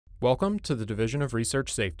Welcome to the Division of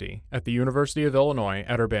Research Safety at the University of Illinois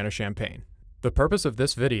at Urbana-Champaign. The purpose of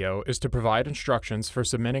this video is to provide instructions for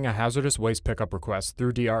submitting a hazardous waste pickup request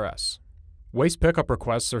through DRS. Waste pickup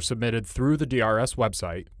requests are submitted through the DRS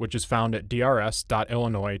website, which is found at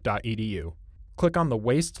drs.illinois.edu. Click on the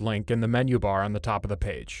Waste link in the menu bar on the top of the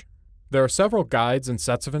page. There are several guides and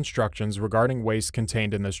sets of instructions regarding waste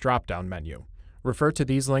contained in this drop-down menu. Refer to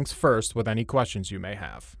these links first with any questions you may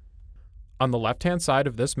have. On the left-hand side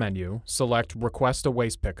of this menu, select Request a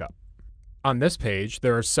Waste Pickup. On this page,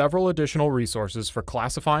 there are several additional resources for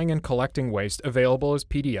classifying and collecting waste available as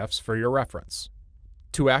PDFs for your reference.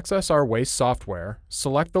 To access our waste software,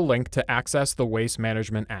 select the link to access the Waste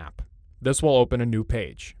Management app. This will open a new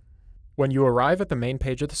page. When you arrive at the main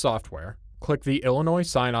page of the software, click the Illinois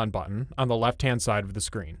Sign-On button on the left-hand side of the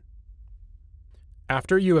screen.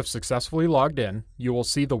 After you have successfully logged in, you will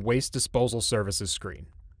see the Waste Disposal Services screen.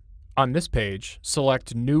 On this page,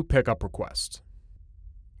 select New Pickup Request.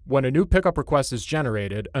 When a new pickup request is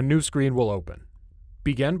generated, a new screen will open.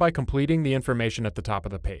 Begin by completing the information at the top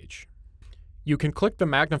of the page. You can click the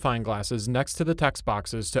magnifying glasses next to the text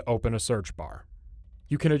boxes to open a search bar.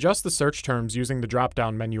 You can adjust the search terms using the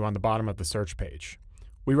drop-down menu on the bottom of the search page.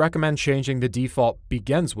 We recommend changing the default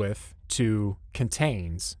Begins With to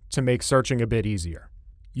Contains to make searching a bit easier.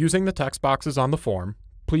 Using the text boxes on the form,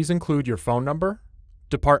 please include your phone number,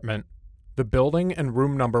 department, the building and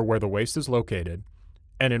room number where the waste is located,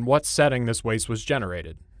 and in what setting this waste was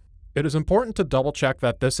generated. It is important to double-check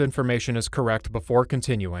that this information is correct before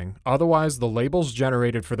continuing, otherwise the labels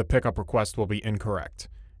generated for the pickup request will be incorrect.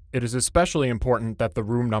 It is especially important that the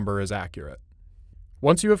room number is accurate.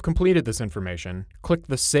 Once you have completed this information, click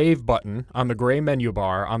the Save button on the gray menu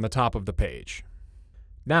bar on the top of the page.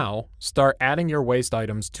 Now, start adding your waste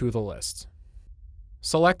items to the list.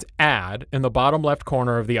 Select Add in the bottom left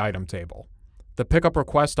corner of the item table. The Pickup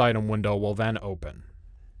Request item window will then open.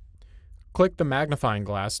 Click the magnifying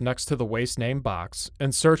glass next to the waste name box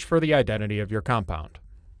and search for the identity of your compound.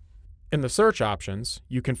 In the search options,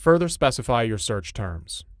 you can further specify your search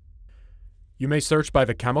terms. You may search by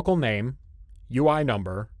the chemical name, UI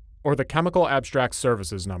number, or the Chemical Abstract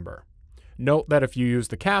Services number. Note that if you use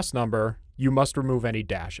the CAS number, you must remove any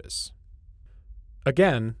dashes.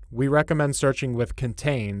 Again, we recommend searching with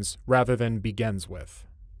Contains rather than Begins With.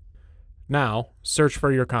 Now, search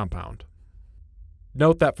for your compound.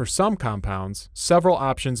 Note that for some compounds, several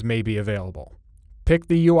options may be available. Pick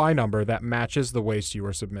the UI number that matches the waste you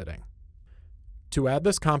are submitting. To add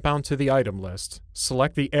this compound to the item list,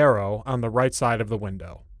 select the arrow on the right side of the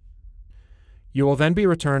window. You will then be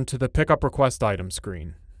returned to the Pickup Request Item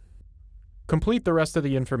screen. Complete the rest of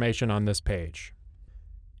the information on this page.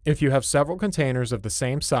 If you have several containers of the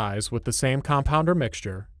same size with the same compound or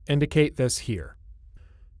mixture, indicate this here.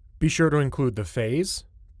 Be sure to include the phase,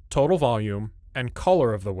 total volume, and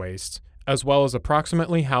color of the waste, as well as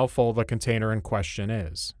approximately how full the container in question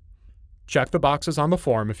is. Check the boxes on the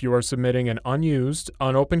form if you are submitting an unused,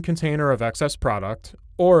 unopened container of excess product,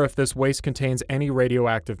 or if this waste contains any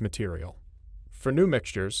radioactive material. For new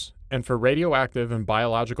mixtures, and for radioactive and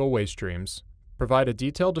biological waste streams, provide a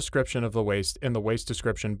detailed description of the waste in the Waste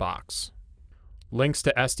Description box. Links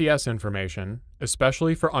to SDS information,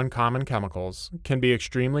 especially for uncommon chemicals, can be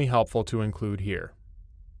extremely helpful to include here.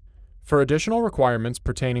 For additional requirements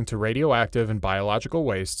pertaining to radioactive and biological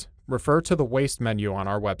waste, refer to the Waste menu on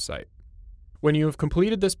our website. When you have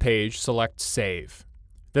completed this page, select Save.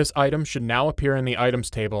 This item should now appear in the Items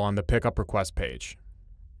table on the Pickup Request page.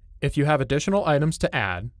 If you have additional items to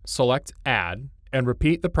add, select Add, and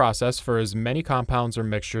repeat the process for as many compounds or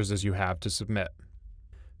mixtures as you have to submit.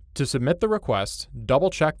 To submit the request,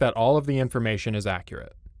 double-check that all of the information is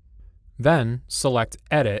accurate. Then, select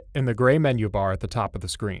Edit in the gray menu bar at the top of the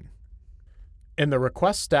screen. In the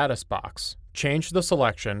Request Status box, change the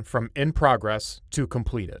selection from In Progress to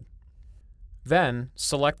Completed. Then,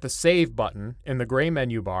 select the Save button in the gray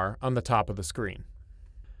menu bar on the top of the screen.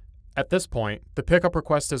 At this point, the pickup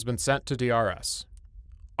request has been sent to DRS.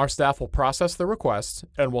 Our staff will process the request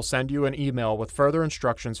and will send you an email with further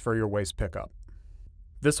instructions for your waste pickup.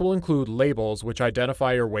 This will include labels which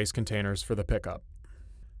identify your waste containers for the pickup.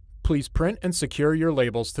 Please print and secure your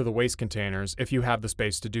labels to the waste containers if you have the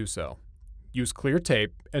space to do so. Use clear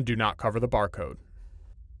tape and do not cover the barcode.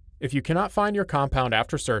 If you cannot find your compound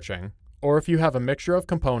after searching, or if you have a mixture of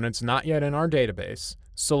components not yet in our database,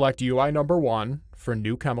 select UI number 1 for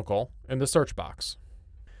New Chemical in the search box.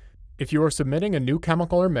 If you are submitting a new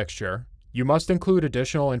chemical or mixture, you must include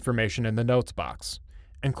additional information in the notes box.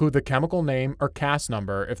 Include the chemical name or CAS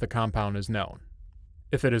number if the compound is known.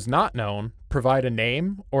 If it is not known, provide a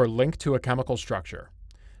name or link to a chemical structure.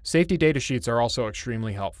 Safety data sheets are also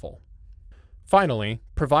extremely helpful. Finally,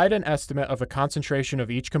 provide an estimate of the concentration of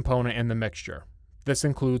each component in the mixture. This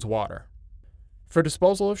includes water. For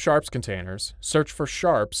disposal of sharps containers, search for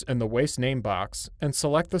sharps in the waste name box and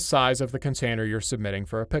select the size of the container you're submitting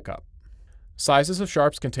for a pickup. Sizes of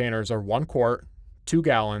sharps containers are 1 quart, 2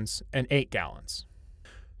 gallons, and 8 gallons.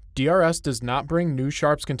 DRS does not bring new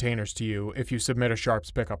sharps containers to you if you submit a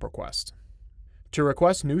sharps pickup request. To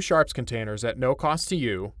request new sharps containers at no cost to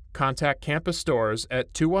you, contact campus stores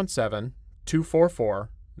at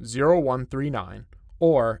 217-244-0139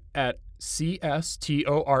 or at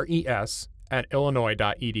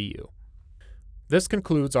cstores@illinois.edu. This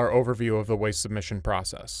concludes our overview of the waste submission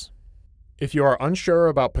process. If you are unsure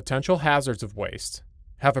about potential hazards of waste,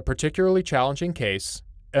 have a particularly challenging case,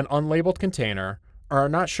 an unlabeled container, or are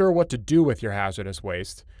not sure what to do with your hazardous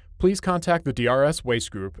waste, please contact the DRS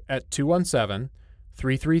Waste Group at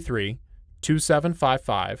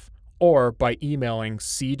 217-333-2755 or by emailing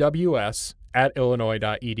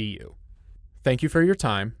cws@illinois.edu. Thank you for your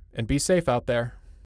time, and be safe out there.